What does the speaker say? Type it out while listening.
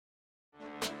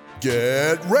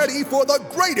Get ready for the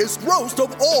greatest roast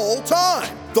of all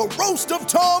time, the Roast of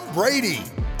Tom Brady,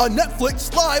 a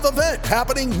Netflix live event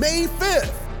happening May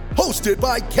 5th. Hosted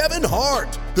by Kevin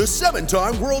Hart, the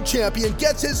 7-time world champion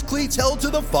gets his cleats held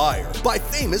to the fire by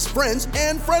famous friends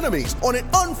and frenemies on an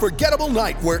unforgettable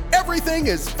night where everything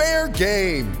is fair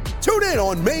game. Tune in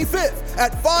on May 5th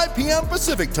at 5 p.m.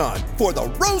 Pacific time for the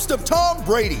Roast of Tom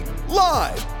Brady,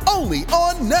 live only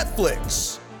on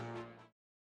Netflix.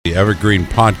 The Evergreen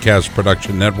Podcast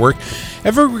Production Network.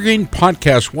 Evergreen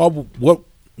Podcast,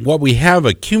 what we have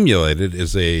accumulated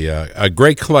is a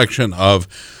great collection of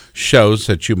shows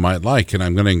that you might like, and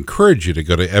I'm going to encourage you to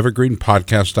go to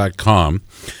evergreenpodcast.com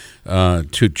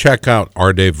to check out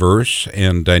our diverse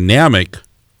and dynamic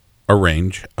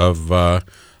range of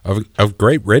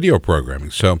great radio programming.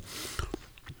 So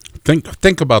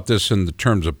think about this in the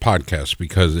terms of podcasts,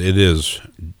 because it is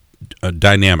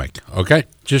dynamic. Okay,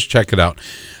 just check it out.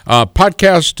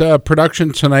 Podcast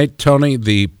production tonight, Tony.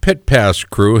 The Pit Pass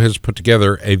crew has put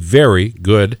together a very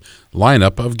good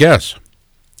lineup of guests.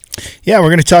 Yeah, we're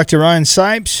going to talk to Ryan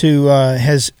Sipes, who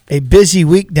has a busy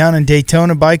week down in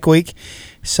Daytona Bike Week.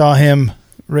 Saw him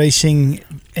racing,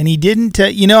 and he didn't,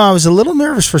 I was a little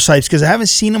nervous for Sipes because I haven't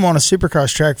seen him on a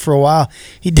Supercross track for a while.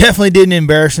 He definitely didn't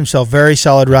embarrass himself. Very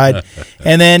solid ride.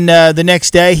 And then the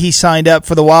next day, he signed up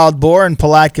for the Wild Boar in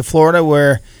Palatka, Florida,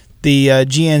 where the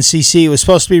GNCC was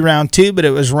supposed to be round 2, but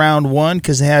it was round 1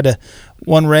 because they had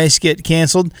one race get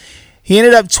canceled. He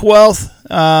ended up 12th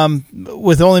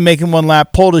with only making one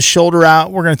lap, pulled his shoulder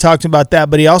out. We're going to talk to him about that.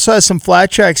 But he also has some flat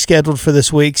track scheduled for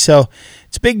this week, so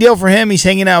it's a big deal for him. He's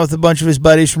hanging out with a bunch of his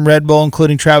buddies from Red Bull,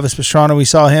 including Travis Pastrana. We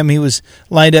saw him. He was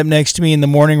lined up next to me in the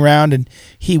morning round, and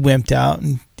he wimped out,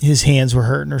 and his hands were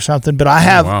hurting or something. But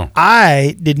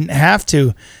I didn't have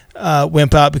to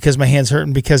wimp out because my hands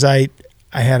hurting, because I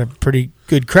had a pretty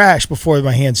good crash before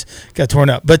my hands got torn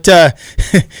up. But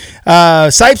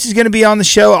Sipes is going to be on the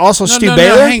show. Also, Stu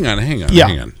Baylor. No, hang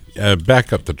on.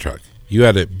 Back up the truck. You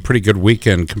had a pretty good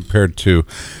weekend compared to,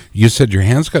 you said your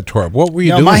hands got torn up. What were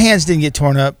you doing? No, my hands didn't get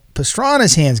torn up.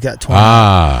 Pastrana's hands got torn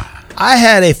up. I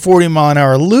had a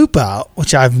 40-mile-an-hour loop out,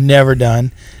 which I've never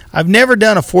done. I've never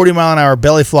done a 40-mile-an-hour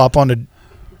belly flop onto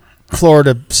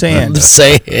Florida sand.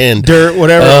 Dirt,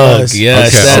 whatever it was.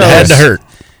 Yes, okay. That had to hurt.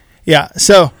 Yeah,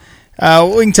 so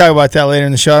we can talk about that later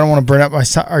in the show. I don't want to burn up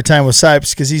our time with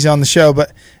Sipes because he's on the show.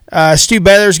 But Stu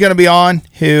Baylor is going to be on,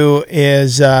 who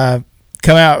is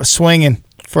coming out swinging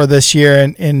for this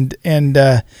year. And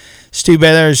Stu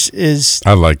Baylor is...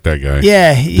 I like that guy.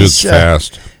 Yeah. He's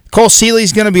fast. Cole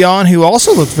Seeley's going to be on, who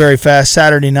also looked very fast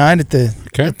Saturday night at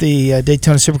the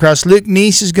Daytona Supercross. Luke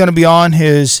Neese is going to be on,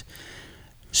 who's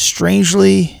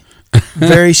strangely...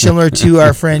 very similar to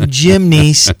our friend Jim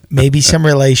Neese, maybe some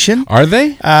relation. Are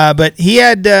they? But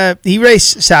he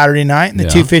raced Saturday night in the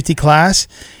 250 class,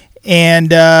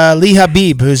 and Lee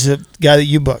Habib, who's the guy that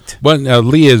you booked. Well,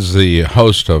 Lee is the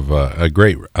host of a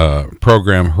great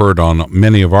program heard on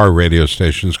many of our radio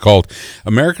stations called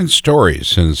American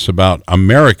Stories, and it's about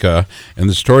America and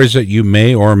the stories that you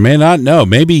may or may not know.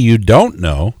 Maybe you don't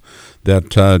know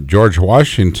that George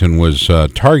Washington was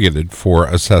targeted for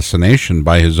assassination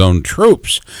by his own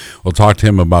troops. We'll talk to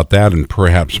him about that and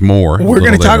perhaps more. We're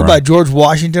going to talk about George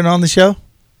Washington on the show?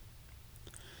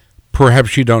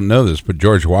 Perhaps you don't know this, but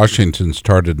George Washington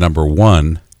started number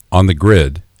 1 on the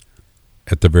grid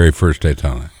at the very first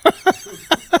Daytona.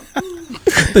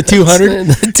 The 200?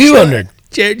 The 200.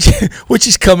 Which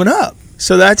is coming up.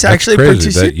 So that's actually crazy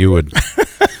that you would...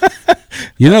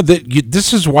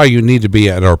 this is why you need to be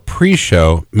at our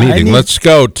pre-show meeting. Let's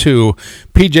go to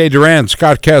PJ Durant,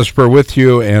 Scott Casper with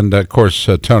you, and, of course,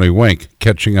 Tony Wink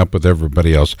catching up with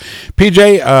everybody else.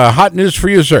 PJ, hot news for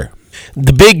you, sir.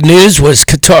 The big news was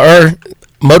Qatar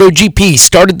MotoGP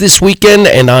started this weekend,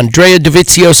 and Andrea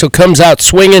Dovizioso comes out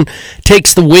swinging,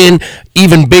 takes the win.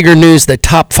 Even bigger news, the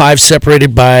top 5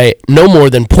 separated by no more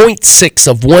than 0.6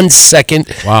 of 1 second.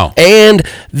 Wow. And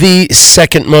the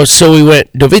second most. So we went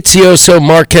Dovizioso,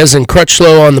 Marquez, and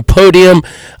Crutchlow on the podium.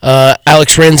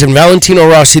 Alex Rins and Valentino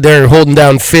Rossi there holding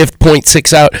down 5th,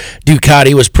 0.6 out.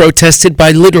 Ducati was protested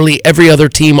by literally every other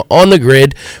team on the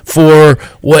grid for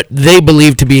what they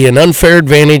believed to be an unfair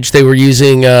advantage. They were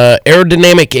using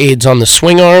aerodynamic aids on the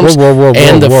swing arms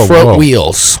and the front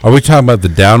wheels. Are we talking about the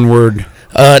downward...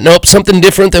 Nope, something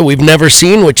different that we've never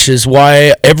seen, which is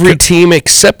why every team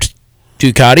except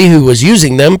Ducati, who was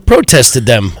using them, protested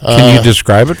them. Can you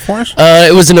describe it for us?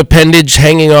 It was an appendage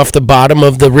hanging off the bottom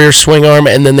of the rear swing arm,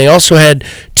 and then they also had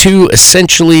 2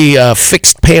 essentially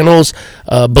fixed panels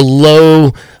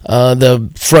below the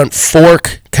front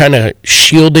fork kind of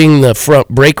shielding the front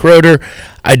brake rotor.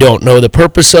 I don't know the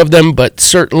purpose of them, but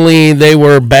certainly they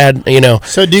were bad,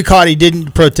 So Ducati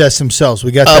didn't protest themselves.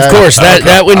 We got that. Of course,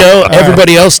 that we know.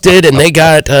 Everybody else did, and they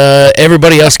got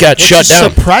everybody else got shut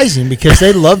down. Surprising because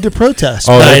they love to protest.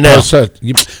 I know.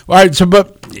 All right, so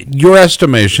but your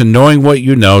estimation, knowing what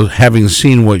you know, having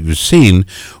seen what you've seen,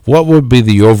 what would be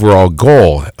the overall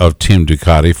goal of Team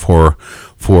Ducati for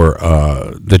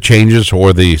the changes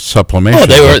or the supplementation?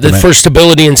 Oh, they were for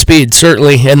stability and speed,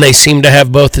 certainly, and they seem to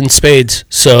have both in spades.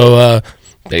 So,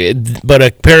 but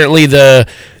apparently the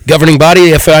governing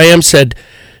body, FIM, said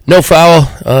no foul.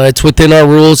 It's within our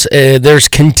rules. There's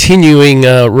continuing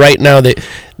right now.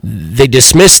 They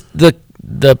dismissed the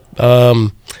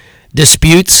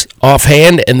disputes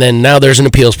offhand, and then now there's an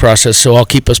appeals process. So I'll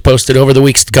keep us posted over the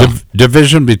weeks to come.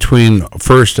 Division between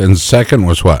first and second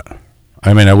was what?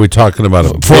 I mean, are we talking about a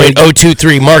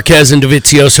 .023? Marquez and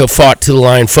Dovizioso fought to the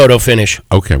line, photo finish.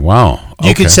 Okay, wow. Okay.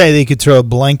 You could say they could throw a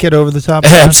blanket over the top of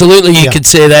that? Absolutely, you could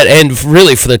say that, and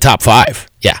really for the top 5.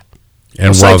 Yeah.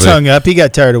 And Sykes hung up. He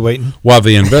got tired of waiting. While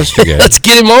they investigate. Let's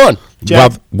get him on.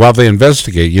 While they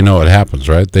investigate, you know what happens,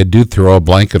 right? They do throw a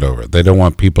blanket over it. They don't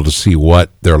want people to see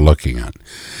what they're looking at.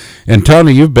 And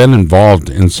Tony, you've been involved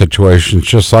in situations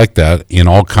just like that in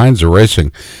all kinds of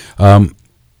racing.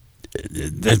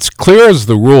 It's clear as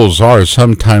the rules are.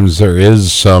 Sometimes there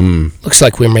is some. Looks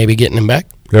like we're maybe getting him back.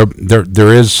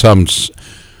 There is some.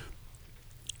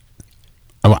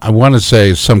 I want to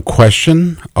say some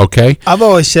question. Okay. I've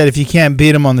always said if you can't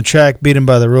beat them on the track, beat them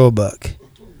by the rule book.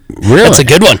 Really, that's a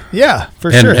good one. Yeah, for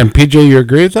sure. And PJ, you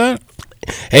agree with that?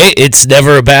 Hey, it's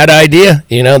never a bad idea.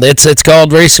 It's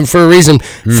called racing for a reason.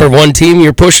 For one team,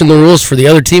 you're pushing the rules. For the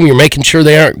other team, you're making sure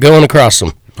they aren't going across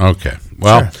them. Okay.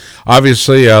 Well,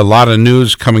 obviously, a lot of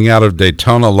news coming out of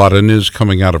Daytona, a lot of news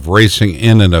coming out of racing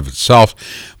in and of itself.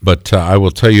 But I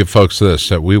will tell you, folks, this,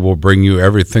 that we will bring you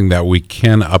everything that we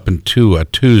can up into a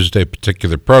Tuesday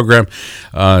particular program.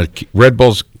 Red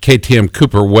Bull's KTM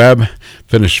Cooper Webb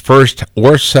finished first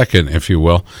or second, if you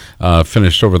will,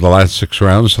 finished over the last 6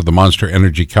 rounds of the Monster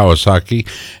Energy Kawasaki,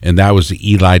 and that was the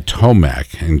Eli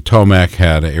Tomac. And Tomac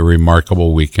had a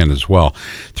remarkable weekend as well.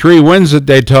 3 wins at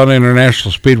Daytona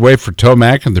International Speedway for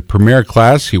Tomac in the Premier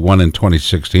class. He won in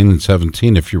 2016 and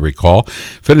 17, if you recall.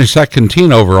 Finished second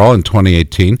overall in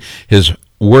 2018. His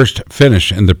worst finish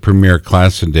in the Premier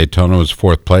class in Daytona was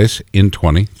 4th place in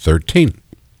 2013.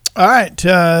 All right,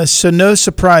 so no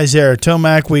surprise there.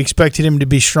 Tomac, we expected him to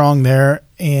be strong there,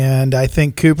 and I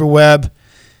think Cooper Webb,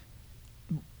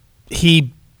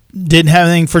 he didn't have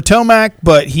anything for Tomac,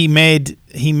 but he made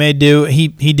do. He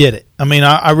did it. I mean,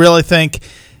 I really think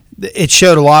it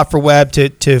showed a lot for Webb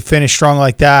to finish strong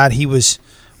like that. He was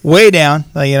way down,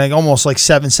 almost like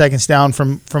 7 seconds down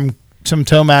from some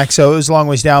Tomac, so it was a long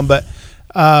ways down, but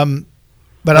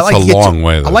That's I like a long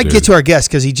way, though, I like to get to our guest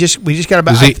because we just got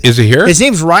about. Is he here? His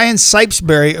name's Ryan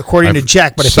Sipesbury, according to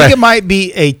Jack, but I think it might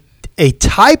be a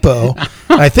typo.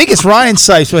 I think it's Ryan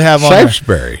Sipes we have on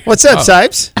Sipesbury. There. What's up,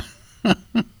 Sipes?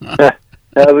 How's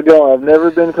it going? I've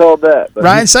never been called that. But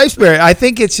Ryan Sipesbury. I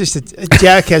think it's just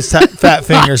Jack has fat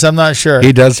fingers. I'm not sure.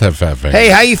 He does have fat fingers. Hey,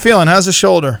 how you feeling? How's the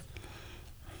shoulder?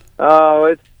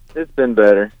 Oh, it's been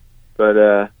better,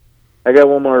 but I got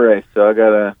one more race, so I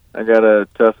gotta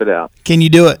tough it out. Can you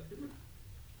do it?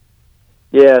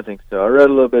 Yeah, I think so. I rode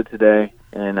a little bit today,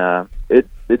 and it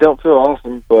don't feel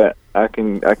awesome, but I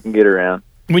can get around.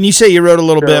 When you say you rode a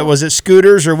little bit, was it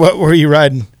scooters or what were you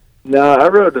riding? No, I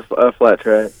rode a flat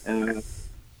track, and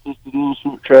just a little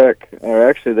short track. Or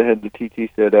actually, they had the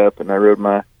TT set up, and I rode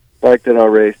my bike that I'll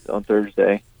race on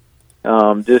Thursday,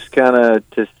 just kind of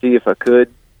to see if I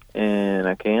could, and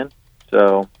I can.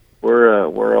 So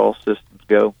we're all systems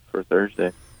go for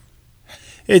Thursday.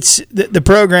 It's the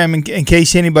program. In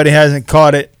case anybody hasn't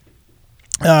caught it,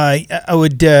 I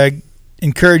would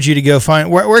encourage you to go find.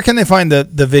 Where can they find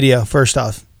the video? First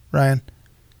off, Ryan.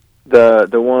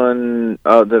 The one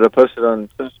that I posted on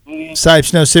social media.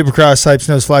 Sipes Knows Supercross, Sipes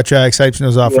Knows Flat Track, Sipes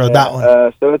Knows Off Road. That one.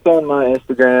 So it's on my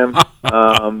Instagram,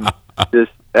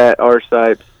 just at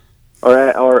 @r_Sipes or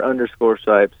at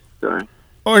 @r_Sipes. Sorry.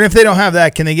 Or if they don't have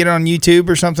that, can they get it on YouTube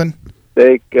or something?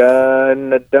 They I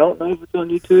don't know if it's on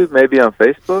YouTube. Maybe on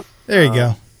Facebook. There you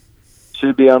go.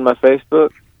 Should be on my Facebook,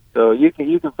 so you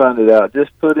can find it out. Just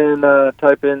type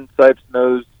in Sipes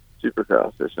Knows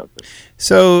Supercross or something.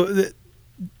 So,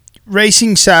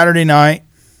 racing Saturday night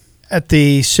at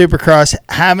the Supercross.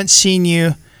 Haven't seen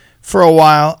you for a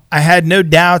while. I had no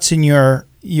doubts in your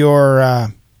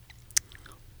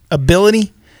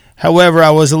ability. However, I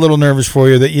was a little nervous for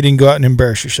you that you didn't go out and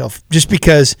embarrass yourself, just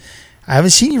because I haven't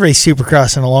seen you race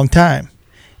Supercross in a long time.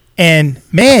 And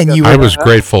man, I was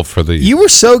grateful for the. You were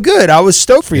so good. I was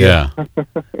stoked for you. Yeah.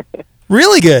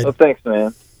 Really good. Well, thanks,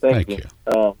 man. Thank you.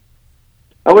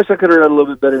 I wish I could have read a little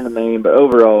bit better in the name, but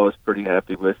overall, I was pretty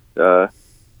happy with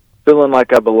feeling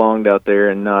like I belonged out there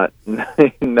and not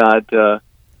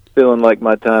feeling like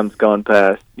my time's gone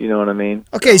past. You know what I mean?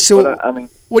 Okay, so I mean,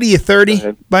 what are you,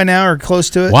 30 by now or close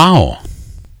to it? Wow.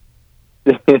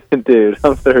 dude,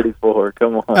 I'm 34.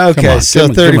 Come on. Okay, Come on, so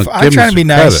give 34. I'm him trying to be some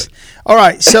nice. credit. All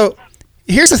right, so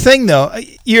here's the thing, though.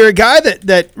 You're a guy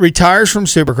that retires from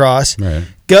Supercross, Right.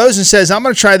 goes and says, I'm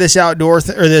going to try this outdoor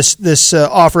or this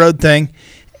off-road thing,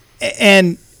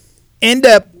 and end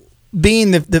up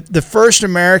being the first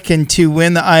American to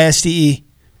win the ISDE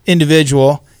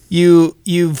individual. You've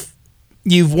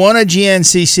won a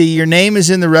GNCC. Your name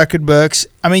is in the record books.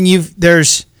 I mean,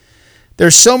 there's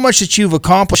so much that you've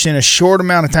accomplished in a short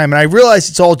amount of time. And I realize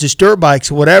it's all just dirt bikes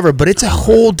or whatever, but it's a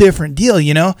whole different deal,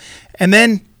 you know? And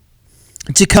then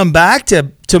to come back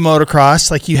to motocross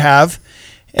like you have,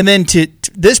 and then to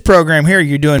this program here,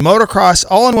 you're doing motocross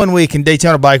all in 1 week in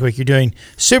Daytona Bike Week. You're doing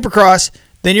Supercross,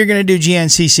 then you're going to do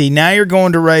GNCC. Now you're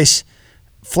going to race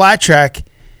flat track.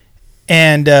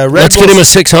 And let's get him a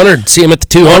 600. See him at the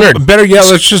 200. Well, better yet,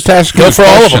 let's just ask him Go a for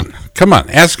all of question. them. Come on,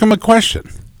 ask him a question.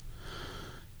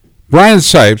 Ryan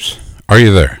Sipes, are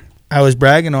you there? I was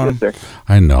bragging on him. Yes, sir.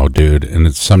 I know, dude, and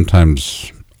it's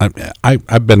sometimes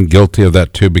I've been guilty of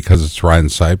that too because it's Ryan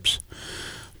Sipes.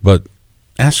 But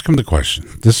ask him the question.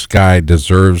 This guy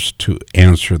deserves to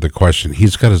answer the question.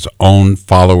 He's got his own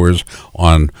followers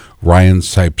on Ryan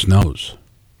Sipes Knows.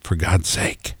 For God's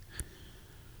sake.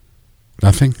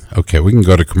 Nothing? Okay, we can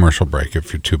go to commercial break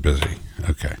if you're too busy.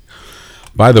 Okay.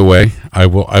 By the way, I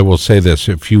will say this.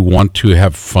 If you want to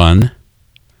have fun,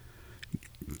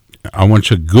 I want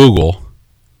you to Google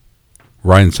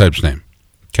Ryan Sipes' name,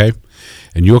 okay?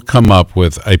 And you'll come up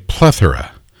with a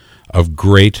plethora of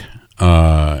great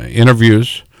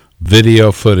interviews,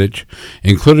 video footage,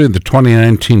 including the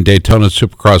 2019 Daytona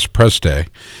Supercross Press Day,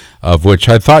 of which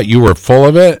I thought you were full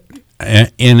of it,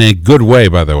 in a good way,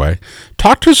 by the way.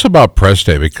 Talk to us about Press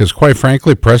Day, because quite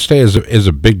frankly, Press Day is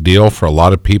a big deal for a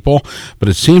lot of people, but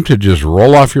it seemed to just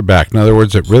roll off your back. In other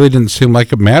words, it really didn't seem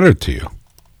like it mattered to you.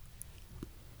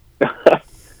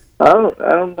 I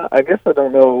don't know. I guess I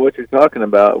don't know what you're talking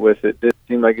about with it. It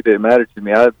seemed like it didn't matter to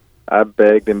me. I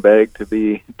begged and begged to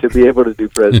be able to do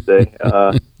Press Day,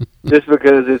 just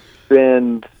because it's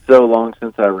been so long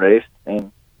since I raced,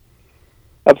 and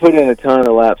I put in a ton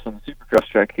of laps on the Supercross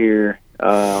track here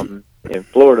in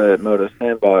Florida at Moto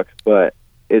Sandbox, but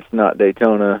it's not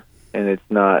Daytona and it's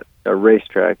not a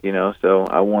racetrack, you know. So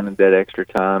I wanted that extra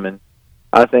time, and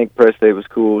I think Press Day was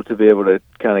cool to be able to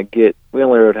kind of get. We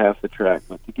only rode half the track,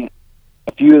 but to get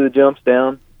a few of the jumps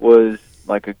down was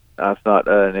I thought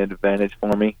an advantage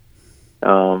for me.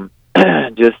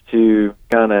 Just to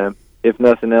kind of, if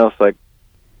nothing else, like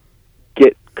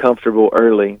get comfortable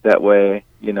early. That way,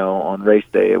 you know, on race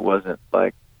day, it wasn't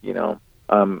like, you know,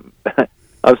 I'm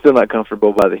still not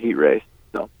comfortable by the heat race.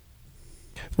 So,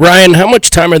 Ryan, how much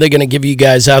time are they going to give you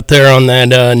guys out there on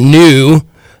that new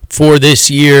for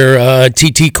this year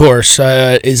TT course?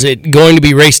 Is it going to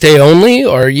be race day only,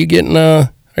 or are you getting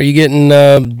a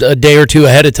day or two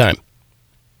ahead of time?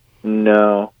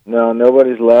 No,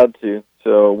 nobody's allowed to.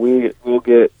 So we'll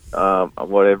get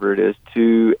whatever it is,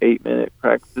 2 8-minute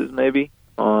practices maybe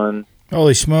on.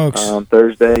 Holy smokes!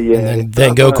 Thursday, yeah. And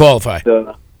then go qualify.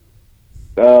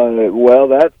 Well,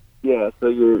 that's So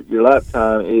your lap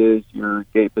time is your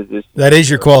gate position. That is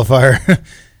your qualifier.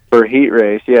 For heat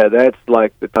race, yeah, that's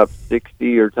like the top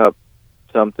 60 or top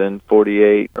something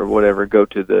 48 or whatever go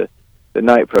to the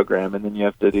night program, and then you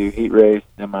have to do heat race,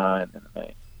 semi, and then the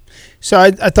main. So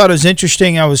I thought it was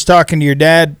interesting. I was talking to your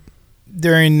dad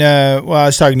during, I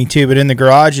was talking to you too, but in the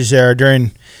garages there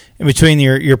in between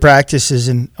your practices,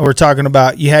 and we're talking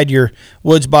about you had your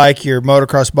woods bike, your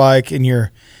motocross bike, and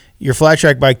your flat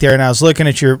track bike there, and I was looking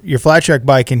at your flat track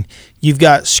bike, and you've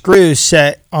got screws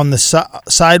set on the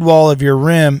sidewall of your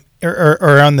rim,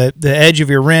 or on the edge of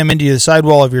your rim into the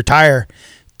sidewall of your tire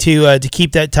to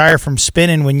keep that tire from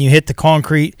spinning when you hit the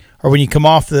concrete or when you come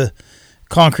off the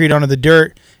concrete onto the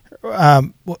dirt.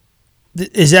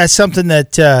 Is that something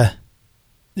that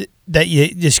you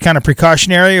just kind of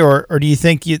precautionary, or do you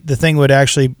think the thing would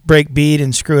actually break bead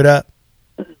and screw it up?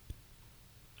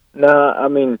 No, I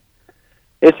mean,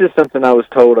 it's just something I was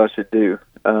told I should do.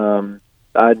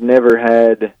 I'd never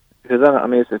had, because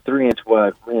it's a 3-inch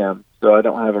wide rim, so I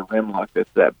don't have a rim lock that's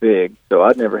that big. So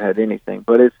I'd never had anything.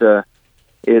 But it's a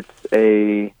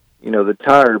the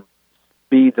tire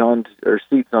beads onto or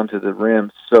seats onto the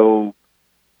rim so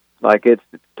like it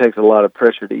takes a lot of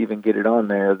pressure to even get it on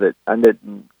there. That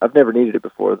I've never needed it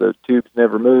before. The tubes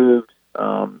never moved.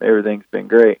 Everything's been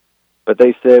great. But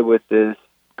they said with this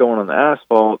going on the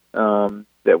asphalt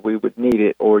that we would need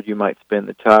it, or you might spin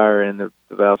the tire and the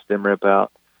valve stem rip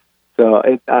out. So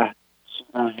I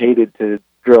hated to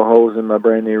drill holes in my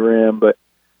brand new rim, but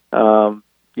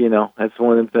that's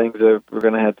one of the things that we're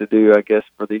going to have to do, I guess,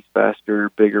 for these faster,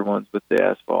 bigger ones with the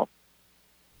asphalt.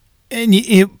 And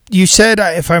you said,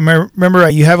 if I remember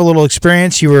right, you have a little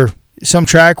experience. You were some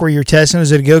track where you're testing.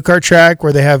 Was it a go-kart track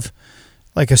where they have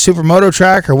like a supermoto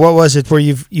track, or what was it where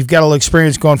you've got a little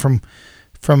experience going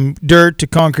from dirt to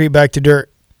concrete back to dirt?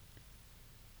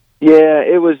 Yeah,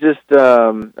 it was just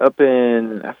up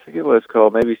in, I forget what it's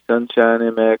called, maybe Sunshine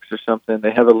MX or something.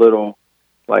 They have a little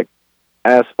like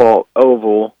asphalt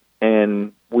oval,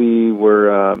 and we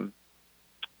were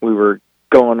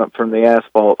going up from the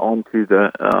asphalt onto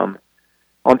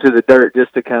the dirt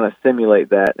just to kind of simulate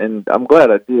that. And I'm glad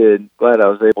I did. Glad I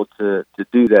was able to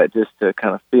do that just to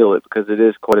kind of feel it, because it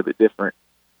is quite a bit different.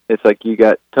 It's like you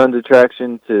got tons of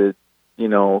traction to,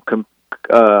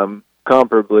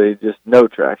 comparably just no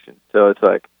traction. So it's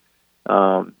like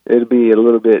it'll be a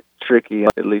little bit tricky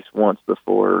at least once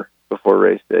before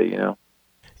race day,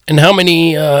 And how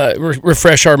many,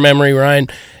 refresh our memory, Ryan,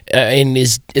 and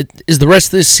is the rest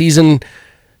of this season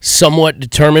somewhat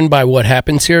determined by what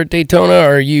happens here at Daytona?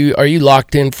 Or are you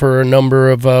locked in for a number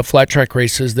of flat track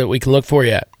races that we can look for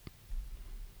yet?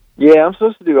 Yeah, I'm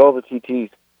supposed to do all the TTs.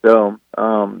 So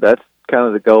that's kind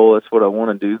of the goal. That's what I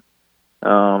want to do.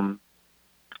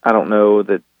 I don't know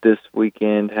that this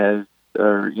weekend has,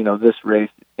 or this race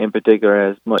in particular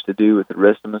has much to do with the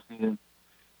rest of the season.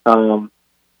 The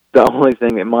only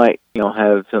thing that might,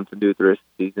 have something to do with the rest of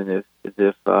the season is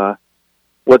if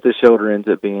what the shoulder ends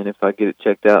up being. If I get it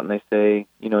checked out and they say,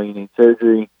 you need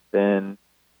surgery, then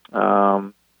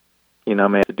I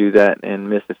may have to do that and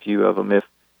miss a few of them. If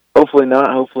hopefully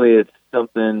not, hopefully it's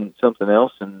something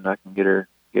else, and I can get her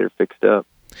fixed up.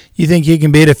 You think you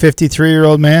can beat a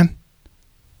 53-year-old man?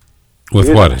 With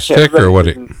what, a stick, or what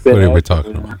are we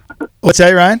talking about? What's that,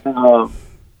 Ryan?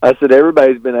 I said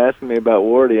everybody's been asking me about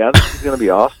Wardy. I think he's going to be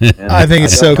awesome. I think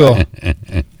it's so cool.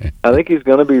 I think he's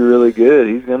going to be really good.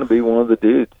 He's going to be one of the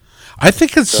dudes. I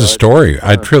think it's the story.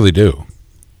 I truly do.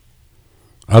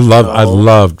 I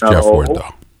love Jeff Ward,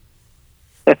 though.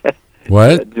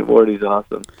 What? Wardy's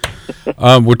awesome.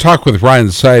 We'll talk with Ryan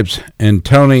Sipes and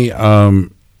Tony.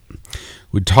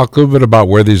 We talk a little bit about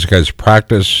where these guys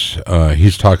practice.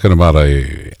 He's talking about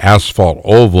a asphalt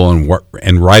oval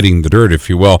and riding the dirt, if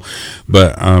you will.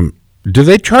 But do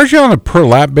they charge you on a per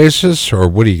lap basis, or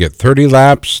what do you get? 30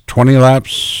 laps, 20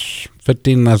 laps,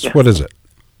 15 laps? What is it?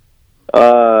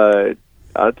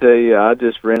 I'll tell you, I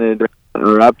just rented,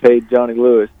 or I paid Johnny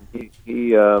Lewis.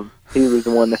 He was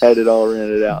the one that had it all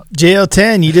rented out.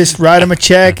 JL10, you just write him a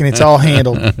check and it's all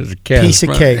handled. Piece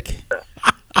of cake.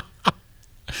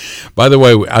 By the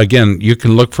way, again, you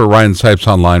can look for Ryan Sipes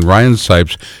online. Ryan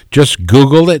Sipes, just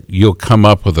Google it. You'll come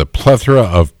up with a plethora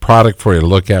of product for you to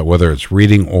look at, whether it's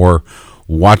reading or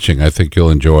watching. I think you'll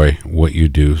enjoy what you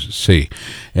do see.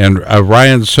 And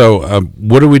Ryan, so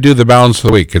what do we do the balance of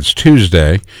the week? It's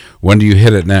Tuesday. When do you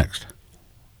hit it next?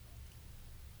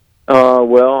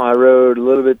 Well, I rode a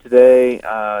little bit today.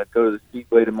 Go to the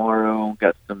Speedway tomorrow.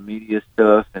 Got some media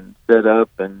stuff and set up,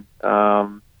 and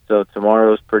so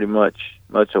tomorrow's pretty much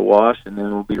a wash, and then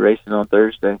we'll be racing on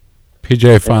Thursday.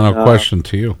 PJ, final question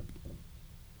to you.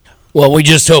 Well, we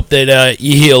just hope that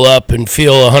you heal up and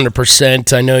feel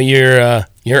 100%. I know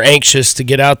you're anxious to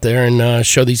get out there and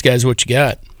show these guys what you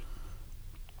got.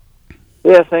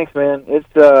 Yeah, thanks, man.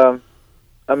 It's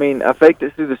I faked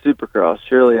it through the Supercross.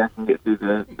 Surely I can get through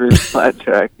the flat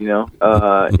track.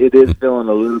 It is feeling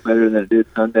a little better than it did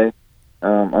Sunday.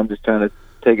 I'm just trying to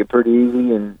take it pretty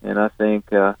easy, and I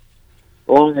think as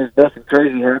long as nothing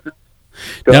crazy happens,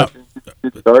 Now,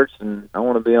 good starts, and I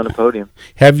want to be on the podium.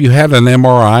 have you had an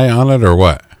MRI on it or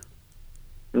what?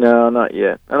 No, not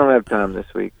yet. I don't have time this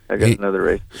week. I got another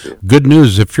race to do. Good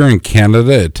news, if you're in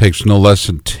Canada, it takes no less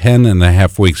than 10 and a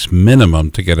half weeks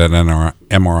minimum to get an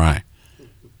MRI.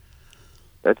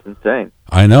 That's insane.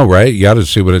 I know, right? You got to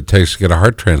see what it takes to get a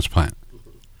heart transplant.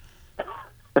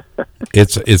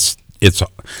 It's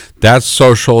that's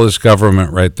socialist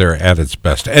government right there at its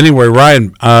best. Anyway,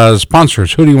 Ryan,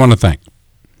 sponsors, who do you want to thank?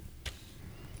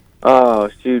 Oh,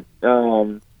 shoot.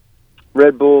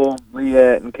 Red Bull,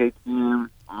 Liat, and KTM,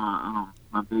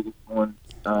 my biggest one.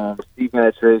 Steve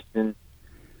Hatch Racing,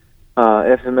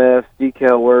 FMF,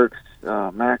 Decal Works,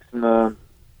 Maxima,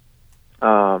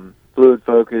 Fluid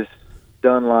Focus,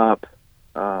 Dunlop,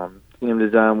 TM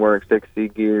Design Works, XC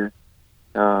Gear,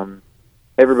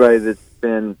 everybody that's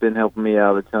been helping me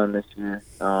out a ton this year.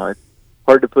 It's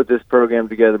hard to put this program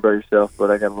together by yourself, but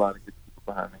I got a lot of good people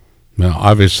behind me. Well,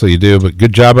 obviously you do, but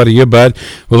good job out of you, bud.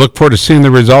 We look forward to seeing the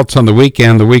results on the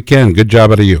weekend. Good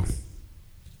job out of you. All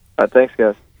right, thanks,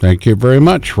 guys. Thank you very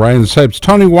much, Ryan Sipes.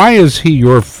 Tony, why is he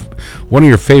one of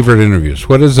your favorite interviews?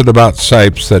 What is it about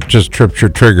Sipes that just trips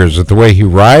your trigger? Is it the way he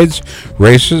rides,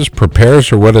 races,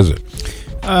 prepares, or what is it?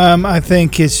 I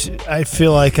think I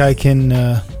feel like I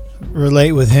can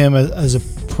relate with him as a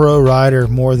pro rider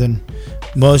more than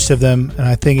most of them, and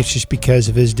I think it's just because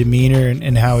of his demeanor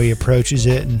and how he approaches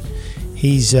it. And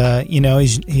he's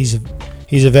he's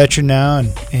a veteran now,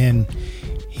 and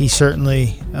he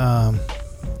certainly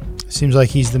seems like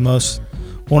he's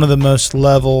one of the most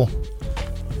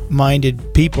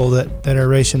level-minded people that are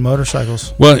racing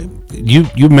motorcycles. Well,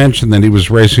 you mentioned that he was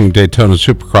racing Daytona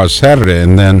Supercross Saturday,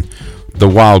 and then the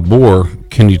Wild Boar.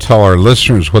 Can you tell our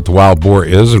listeners what the Wild Boar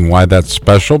is and why that's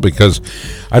special? Because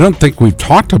I don't think we've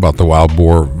talked about the Wild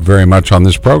Boar very much on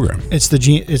this program. It's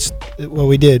what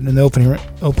we did in the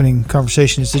opening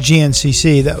conversation. It's the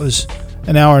GNCC that was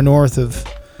an hour north of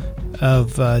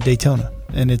Daytona,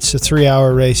 and it's a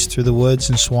 3-hour race through the woods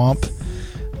and swamp,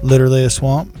 literally a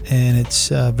swamp, and it's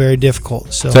very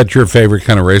difficult. So is that your favorite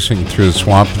kind of racing, through the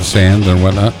swamp and sand and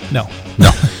whatnot? No.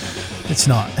 It's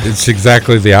not. It's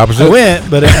exactly the opposite. I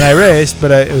went, and I raced,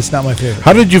 but it was not my favorite.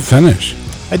 How did you finish?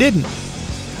 I didn't.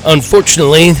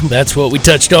 Unfortunately, that's what we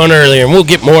touched on earlier, and we'll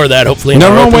get more of that hopefully in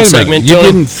our open wait a segment. minute. You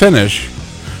didn't finish.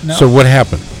 No. So what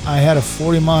happened? I had a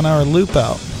 40-mile-an-hour loop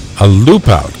out. A loop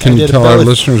out. Can you tell our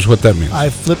listeners what that means? I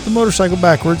flipped the motorcycle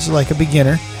backwards like a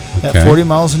beginner at Okay. 40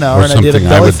 miles an hour, Or and I did a something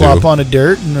I belly would flop do. on a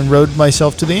dirt and then rode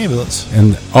myself to the ambulance.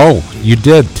 And you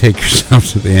did take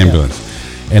yourself to the ambulance. Yeah.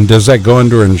 And does that go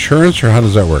under insurance, or how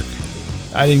does that work?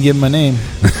 I didn't give him my name.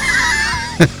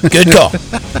 Good call.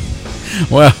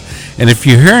 Well, and if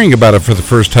you're hearing about it for the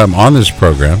first time on this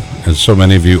program, and so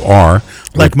many of you are,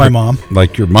 Like my mom.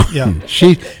 Like your mom. Yeah.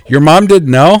 Your mom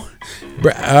didn't know?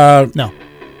 No.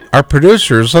 Our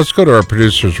producers, let's go to our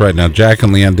producers right now, Jack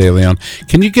and Leanne De Leon.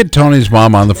 Can you get Tony's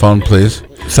mom on the phone, please?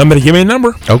 Somebody give me a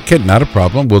number. Okay, not a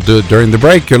problem. We'll do it during the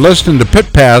break. You're listening to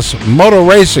Pit Pass Moto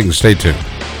Racing. Stay tuned.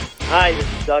 Hi, this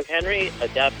is Doug Henry,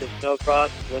 Adaptive Snowcross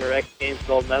Winter X Games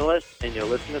gold medalist, and you're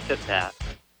listening to Pit Pass.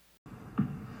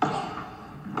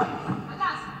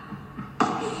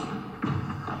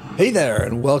 Hey there,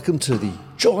 and welcome to the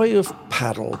Joy of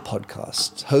Paddle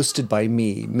podcast, hosted by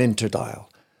me, Minter Dial,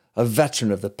 a veteran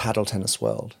of the paddle tennis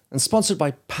world, and sponsored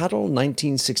by Paddle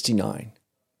 1969.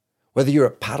 Whether you're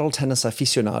a paddle tennis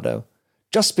aficionado,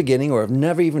 just beginning, or have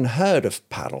never even heard of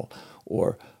paddle,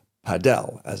 or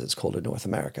Padel, as it's called in North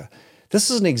America, this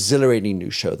is an exhilarating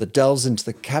new show that delves into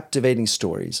the captivating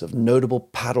stories of notable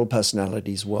paddle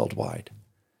personalities worldwide.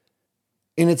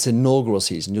 In its inaugural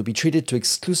season, you'll be treated to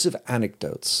exclusive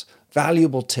anecdotes,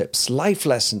 valuable tips, life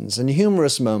lessons, and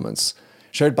humorous moments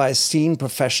shared by esteemed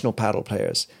professional paddle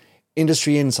players,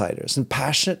 industry insiders, and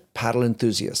passionate paddle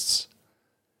enthusiasts.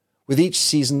 With each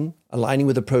season aligning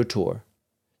with the Pro Tour,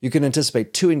 you can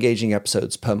anticipate 2 engaging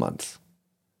episodes per month.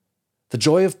 The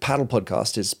Joy of Paddle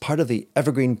podcast is part of the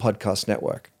Evergreen Podcast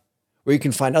Network, where you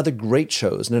can find other great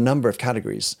shows in a number of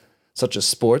categories, such as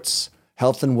sports,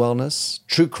 health and wellness,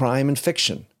 true crime, and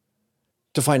fiction.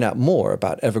 To find out more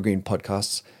about Evergreen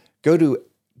Podcasts, go to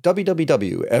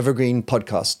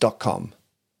www.evergreenpodcast.com.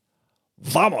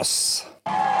 Vamos!